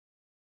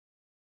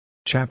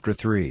Chapter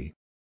 3.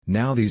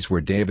 Now these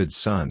were David's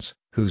sons,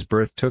 whose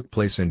birth took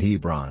place in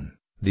Hebron: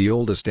 the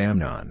oldest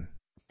Amnon,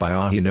 by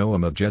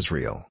Ahinoam of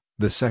Jezreel;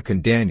 the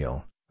second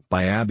Daniel,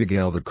 by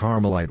Abigail the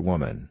Carmelite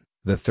woman;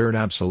 the third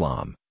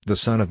Absalom, the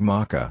son of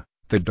Maacah,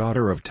 the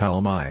daughter of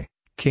Talmai,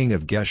 king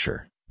of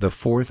Geshur; the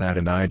fourth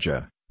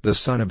Adonijah, the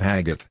son of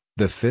Haggith;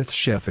 the fifth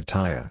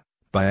Shephatiah,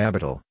 by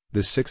Abital;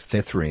 the sixth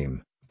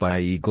Ithream,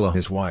 by Eglah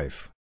his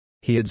wife.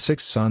 He had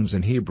 6 sons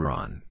in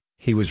Hebron.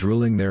 He was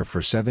ruling there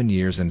for 7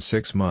 years and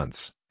 6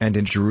 months, and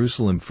in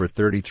Jerusalem for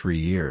 33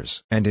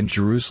 years. And in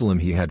Jerusalem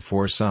he had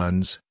 4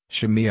 sons,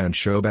 Shemiah and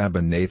Shobab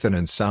and Nathan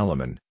and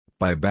Solomon,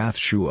 by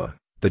Bathshua,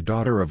 the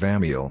daughter of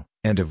Amiel,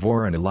 and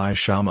Avor and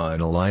Elishama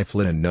and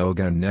Eliphalet and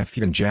Noga and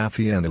Nephi and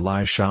Japhia and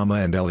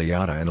Elishama and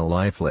Eliada and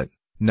Eliphalet,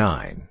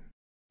 9.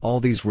 All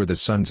these were the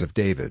sons of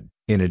David,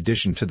 in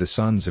addition to the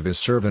sons of his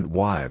servant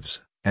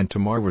wives, and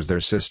Tamar was their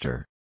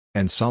sister.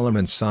 And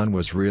Solomon's son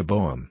was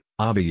Rehoboam.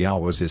 Abiyah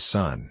was his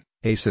son,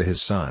 Asa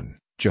his son,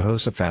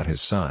 Jehoshaphat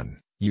his son,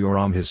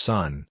 Joram his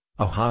son,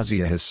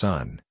 Ahaziah his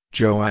son,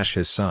 Joash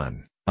his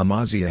son,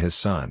 Amaziah his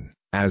son,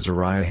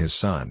 Azariah his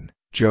son,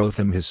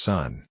 Jotham his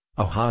son,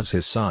 Ahaz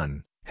his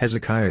son,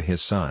 Hezekiah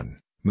his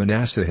son,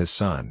 Manasseh his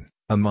son,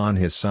 Amon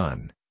his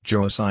son,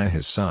 Josiah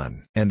his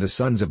son. And the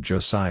sons of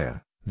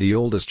Josiah: the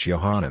oldest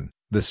Johanan,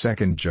 the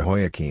second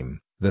Jehoiakim,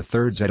 the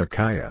third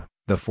Zedekiah,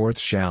 the fourth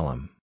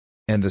Shallum.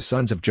 And the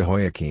sons of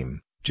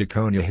Jehoiakim: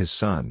 Jeconiah his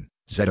son,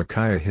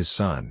 Zedekiah his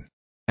son.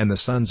 And the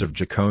sons of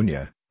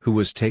Jeconiah, who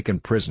was taken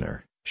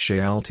prisoner: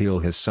 Shealtiel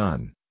his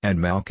son, and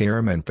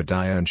Malchiram and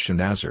Pedaiah and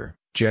Shenazar,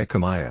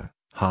 Jechemiah,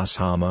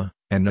 Hoshama,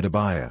 and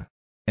Nedabiah.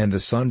 And the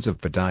sons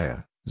of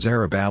Pedaiah: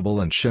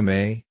 Zerubbabel and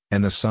Shimei.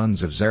 And the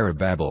sons of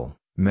Zerubbabel: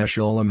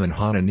 Meshullam and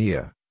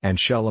Hananiah, and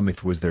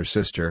Shelomith was their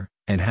sister,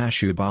 and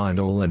Hashubah and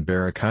Ol and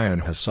Berechiah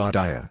and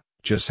Hasadiah,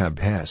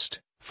 Jeshabhest,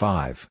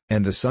 5.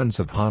 And the sons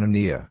of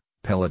Hananiah: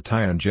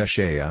 Pelatiah and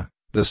Jeshaiah.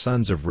 The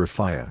sons of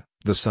Raphiah: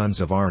 the sons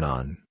of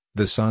Arnon,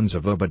 the sons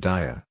of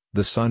Obadiah,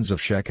 the sons of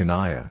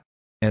Shechaniah.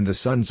 And the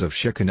sons of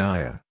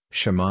Shechaniah: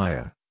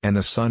 Shemaiah. And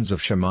the sons of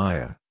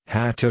Shemaiah: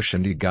 Hattush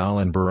and Egal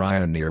and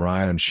Beriah and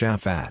Neriah and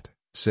Shaphat,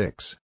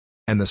 6.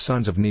 And the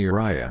sons of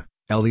Neriah: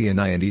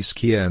 Elionai and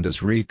Ischiah and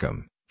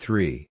Azrikam,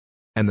 3.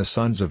 And the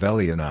sons of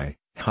Elionai: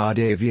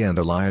 Hodaviah and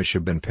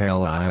Eliashib and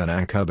Pelaiah and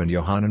Akub and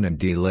Johanan and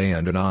Delai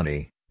and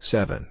Anani,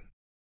 7.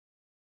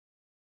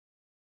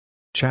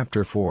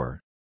 Chapter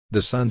 4.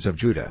 The sons of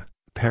Judah: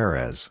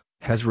 Perez,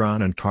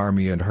 Hezron and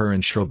Carmi and Hur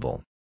and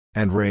Shobal.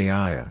 And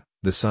Reiah,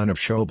 the son of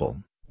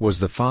Shobal, was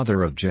the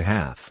father of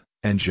Jahath,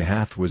 and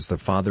Jahath was the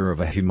father of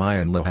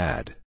Ahimaah and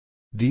Lahad.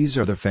 These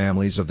are the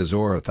families of the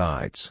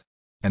Zorathites.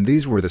 And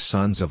these were the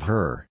sons of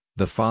Hur,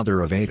 the father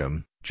of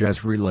Adam,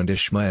 Jezreel and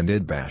Ishma and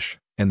Idbash,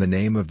 and the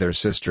name of their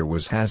sister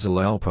was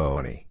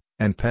Hazelelponi,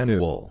 and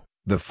Penuel,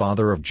 the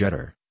father of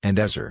Jeter, and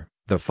Ezer,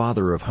 the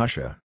father of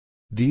Husha.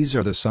 These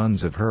are the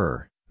sons of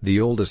Hur, the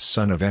oldest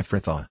son of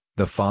Ephrathah,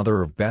 the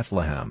father of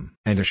Bethlehem.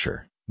 And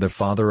Asher, the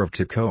father of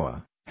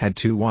Tekoa, had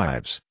 2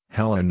 wives,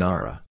 Helah and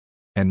Nara.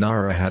 And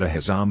Nara had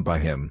Ahizam by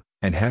him,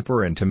 and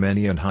Heper and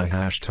Temeni and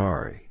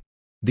Hahashtari.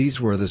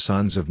 These were the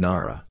sons of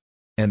Nara.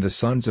 And the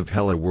sons of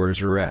Helah were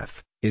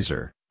Zereth,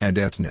 Izer, and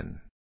Ethnan.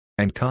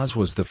 And Koz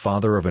was the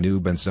father of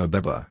Anub and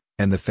Zobebah,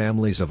 and the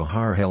families of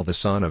Aharhel the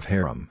son of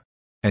Haram.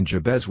 And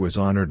Jabez was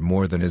honored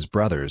more than his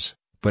brothers,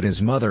 but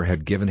his mother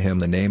had given him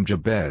the name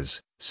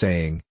Jabez,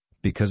 saying,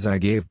 "Because I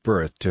gave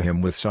birth to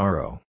him with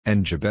sorrow."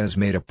 And Jabez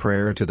made a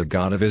prayer to the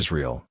God of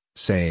Israel,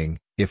 saying,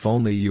 "If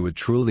only you would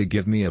truly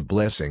give me a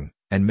blessing,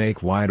 and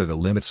make wider the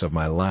limits of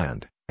my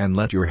land, and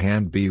let your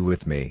hand be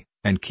with me,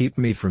 and keep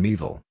me from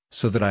evil,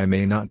 so that I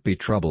may not be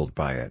troubled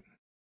by it."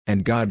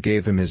 And God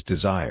gave him his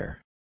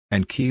desire.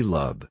 And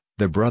Chelub,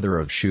 the brother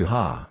of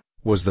Shuhah,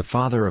 was the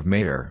father of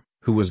Meir,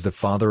 who was the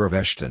father of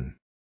Eshton.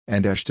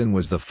 And Eshton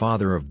was the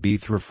father of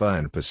Bethrapha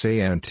and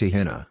Paseah and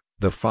Tehinnah,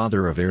 the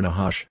father of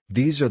Ir-Nahash.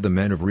 These are the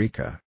men of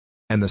Rechah.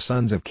 And the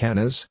sons of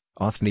Kenaz: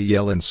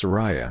 Othniel and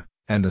Sariah.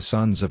 And the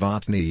sons of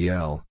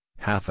Othniel: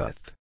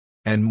 Hathath.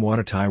 And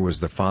Muaddatai was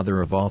the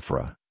father of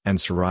Ophrah, and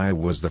Sariah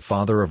was the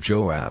father of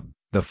Joab,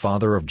 the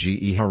father of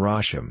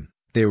Jehosham.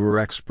 They were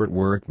expert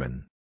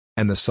workmen.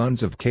 And the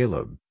sons of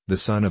Caleb, the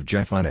son of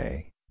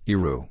Jephunneh: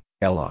 Eru,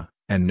 Elah,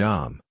 and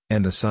Naam.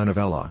 And the son of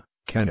Elah: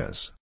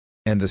 Kenaz.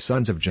 And the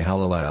sons of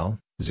Jehalelel: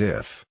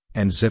 Ziph,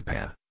 and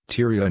Zippah,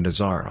 Tiria and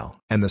Azarel.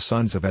 And the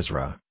sons of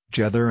Ezra: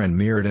 Jether and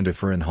Mered and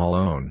Epher and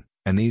Halon.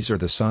 And these are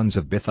the sons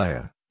of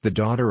Bithiah, the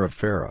daughter of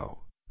Pharaoh,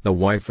 the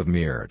wife of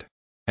Mered.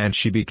 And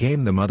she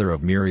became the mother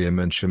of Miriam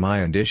and Shammai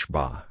and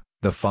Ishbah,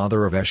 the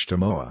father of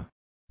Eshtemoa.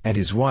 And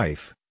his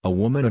wife, a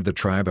woman of the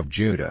tribe of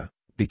Judah,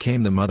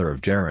 became the mother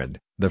of Jared,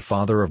 the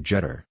father of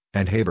Jeter,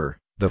 and Heber,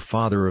 the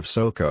father of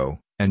Soko,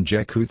 and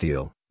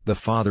Jekuthiel, the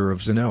father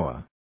of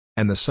Zanoah.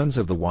 And the sons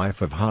of the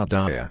wife of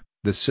Hodiah,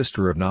 the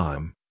sister of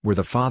Naam, were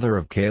the father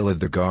of Caleb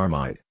the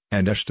Garmite,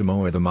 and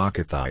Eshtemoa the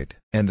Maacathite.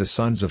 And the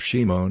sons of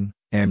Shimon: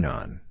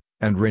 Amnon,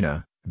 and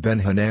Rinnah,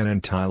 Ben-Hanan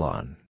and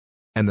Tilon.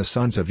 And the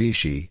sons of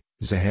Ishi: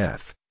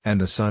 Zeheth, and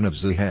the son of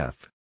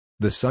Zeheth.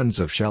 The sons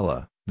of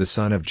Shelah, the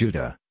son of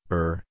Judah: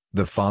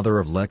 the father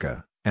of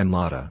Lecca, and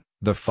Lada,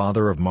 the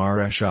father of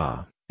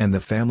Mareshah, and the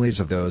families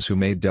of those who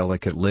made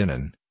delicate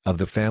linen, of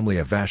the family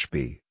of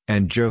Ashbi,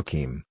 and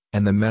Joachim,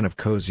 and the men of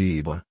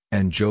Kozeba,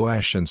 and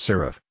Joash and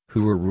Seraph,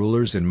 who were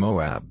rulers in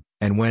Moab,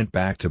 and went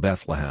back to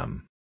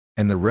Bethlehem.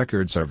 And the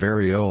records are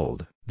very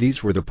old.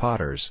 These were the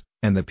potters,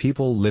 and the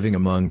people living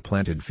among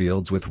planted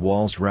fields with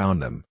walls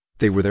round them,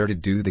 they were there to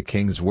do the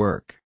king's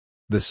work.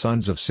 The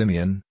sons of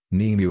Simeon,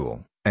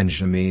 Nemuel, and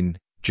Jamin,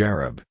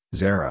 Jareb,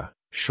 Zerah,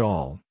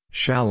 Shaul,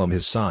 Shallum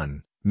his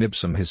son,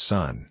 Mibsam his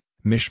son,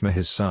 Mishma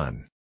his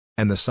son.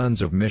 And the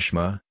sons of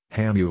Mishma,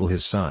 Hamuel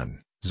his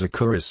son,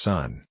 Zakur his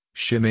son,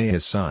 Shimei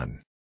his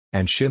son.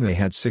 And Shimei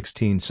had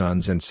 16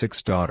 sons and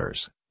 6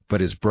 daughters,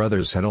 but his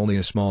brothers had only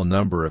a small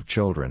number of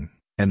children,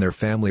 and their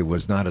family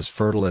was not as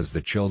fertile as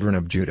the children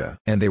of Judah.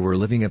 And they were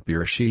living at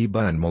Beersheba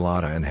and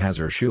Melada and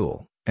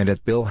Hazar-Shul, and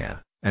at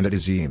Bilhah, and at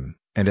Azim,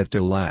 and at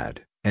Delad,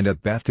 and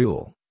at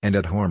Bethul, and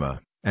at Hormah,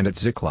 and at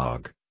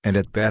Ziklag, and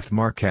at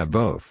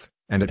Beth-Marcaboth,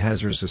 and at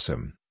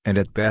Hazar-Zissim, and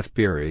at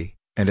Beth-Biri,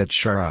 and at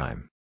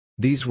Shaaraim.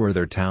 These were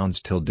their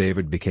towns till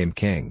David became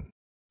king.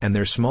 And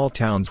their small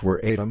towns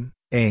were Adam,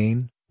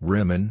 Ain,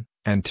 Rimmon,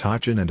 and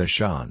Tachan and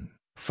Ashan,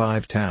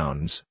 5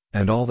 towns,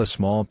 and all the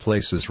small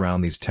places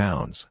round these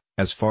towns,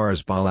 as far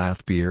as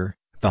Baalath-beer,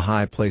 the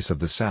high place of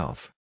the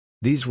south.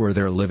 These were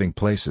their living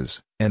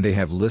places, and they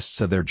have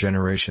lists of their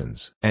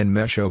generations. And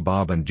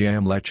Meshobab and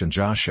Jamlech and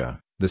Joshua,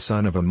 the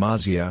son of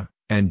Amaziah,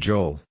 and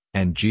Joel,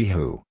 and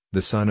Jehu,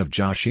 the son of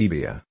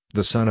Joshibiah,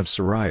 the son of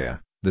Sariah,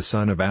 the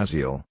son of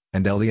Aziel,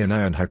 and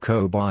Elionai and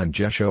Hakobah and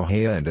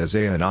Jeshohaiah and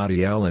Isaiah and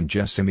Adiel and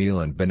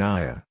Jesamiel and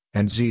Benaiah,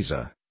 and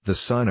Ziza, the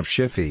son of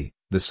Shiphi,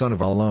 the son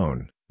of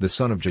Alon, the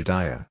son of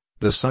Jediah,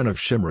 the son of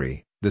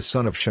Shimri, the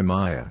son of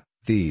Shemaiah.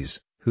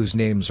 These, whose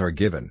names are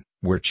given,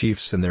 were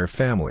chiefs in their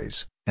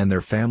families, and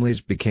their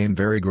families became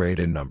very great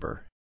in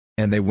number.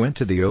 And they went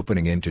to the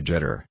opening into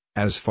Jeter,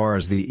 as far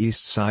as the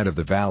east side of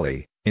the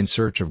valley, in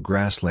search of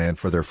grassland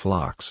for their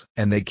flocks.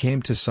 And they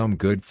came to some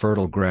good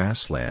fertile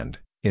grassland,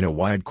 in a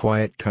wide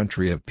quiet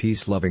country of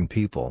peace-loving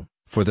people,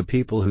 for the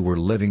people who were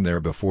living there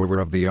before were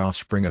of the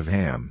offspring of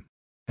Ham.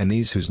 And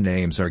these whose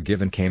names are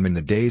given came in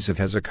the days of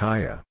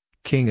Hezekiah,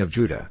 king of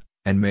Judah,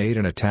 and made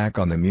an attack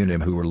on the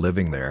Munim who were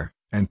living there,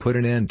 and put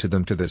an end to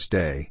them to this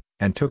day,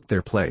 and took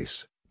their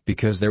place,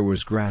 because there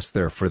was grass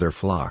there for their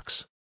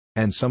flocks.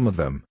 And some of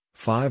them,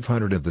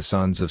 500 of the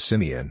sons of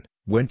Simeon,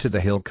 went to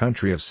the hill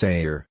country of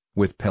Seir,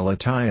 with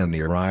Pelatiah and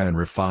Neriah and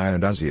Rephaiah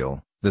and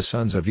Uzziel, the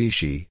sons of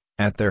Ishi,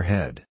 at their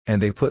head.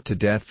 And they put to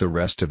death the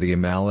rest of the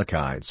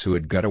Amalekites who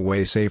had got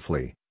away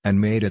safely,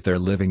 and made it their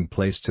living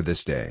place to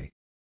this day.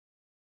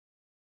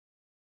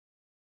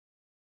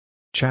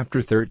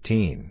 Chapter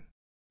 13.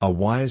 A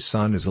wise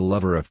son is a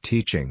lover of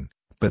teaching,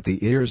 but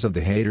the ears of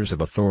the haters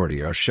of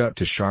authority are shut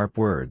to sharp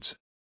words.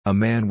 A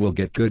man will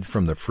get good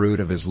from the fruit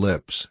of his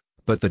lips,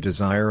 but the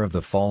desire of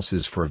the false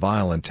is for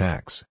violent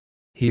acts.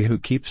 He who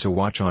keeps a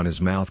watch on his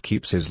mouth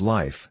keeps his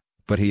life,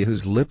 but he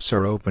whose lips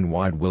are open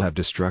wide will have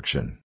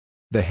destruction.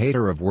 The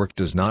hater of work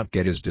does not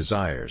get his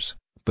desires,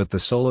 but the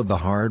soul of the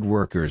hard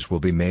workers will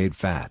be made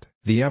fat.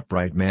 The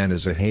upright man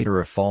is a hater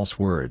of false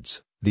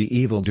words, the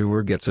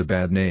evildoer gets a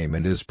bad name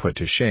and is put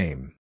to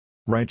shame.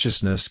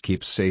 Righteousness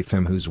keeps safe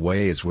him whose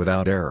way is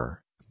without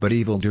error, but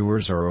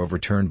evildoers are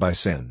overturned by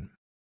sin.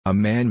 A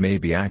man may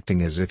be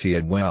acting as if he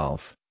had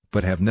wealth,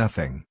 but have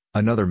nothing.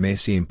 Another may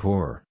seem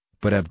poor,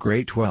 but have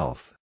great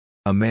wealth.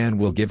 A man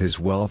will give his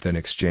wealth in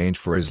exchange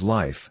for his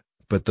life,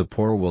 but the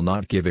poor will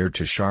not give ear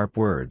to sharp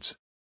words.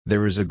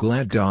 There is a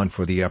glad dawn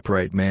for the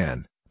upright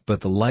man,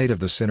 but the light of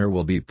the sinner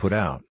will be put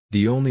out.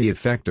 The only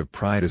effect of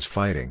pride is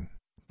fighting,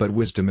 but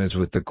wisdom is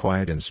with the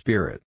quiet in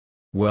spirit.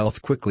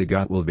 Wealth quickly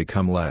got will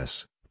become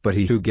less, but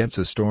he who gets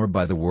a store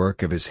by the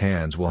work of his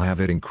hands will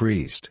have it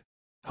increased.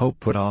 Hope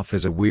put off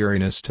is a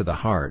weariness to the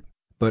heart,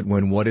 but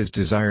when what is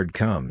desired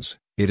comes,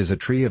 it is a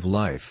tree of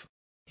life.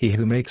 He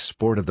who makes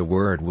sport of the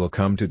word will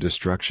come to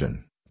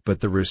destruction, but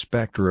the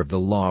respecter of the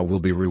law will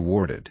be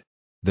rewarded.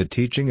 The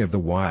teaching of the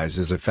wise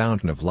is a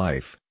fountain of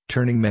life,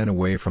 turning men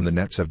away from the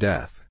nets of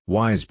death.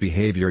 Wise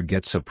behavior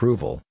gets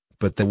approval,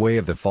 but the way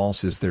of the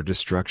false is their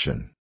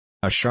destruction.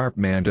 A sharp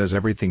man does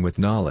everything with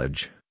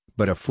knowledge,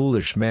 but a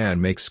foolish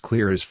man makes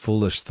clear his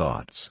foolish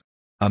thoughts.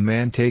 A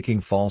man taking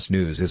false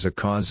news is a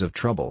cause of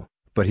trouble,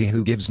 but he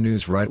who gives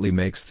news rightly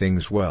makes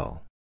things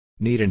well.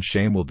 Need and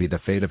shame will be the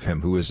fate of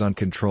him who is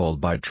uncontrolled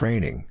by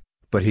training,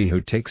 but he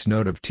who takes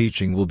note of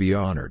teaching will be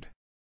honored.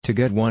 To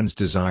get one's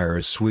desire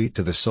is sweet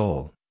to the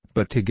soul,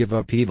 but to give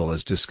up evil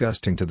is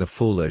disgusting to the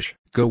foolish.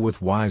 Go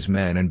with wise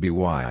men and be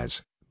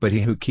wise, but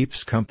he who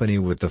keeps company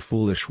with the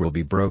foolish will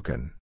be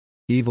broken.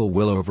 Evil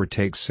will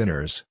overtake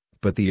sinners,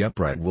 but the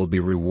upright will be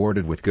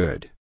rewarded with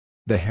good.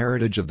 The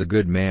heritage of the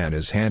good man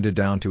is handed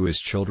down to his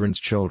children's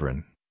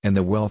children, and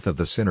the wealth of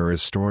the sinner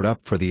is stored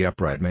up for the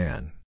upright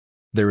man.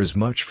 There is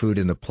much food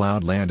in the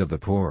plowed land of the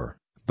poor,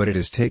 but it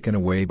is taken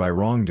away by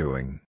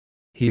wrongdoing.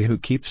 He who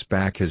keeps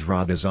back his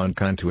rod is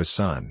unkind to his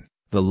son,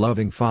 the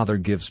loving father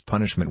gives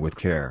punishment with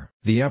care.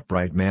 The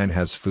upright man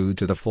has food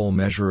to the full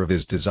measure of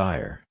his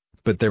desire,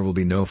 but there will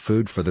be no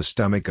food for the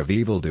stomach of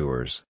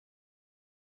evildoers.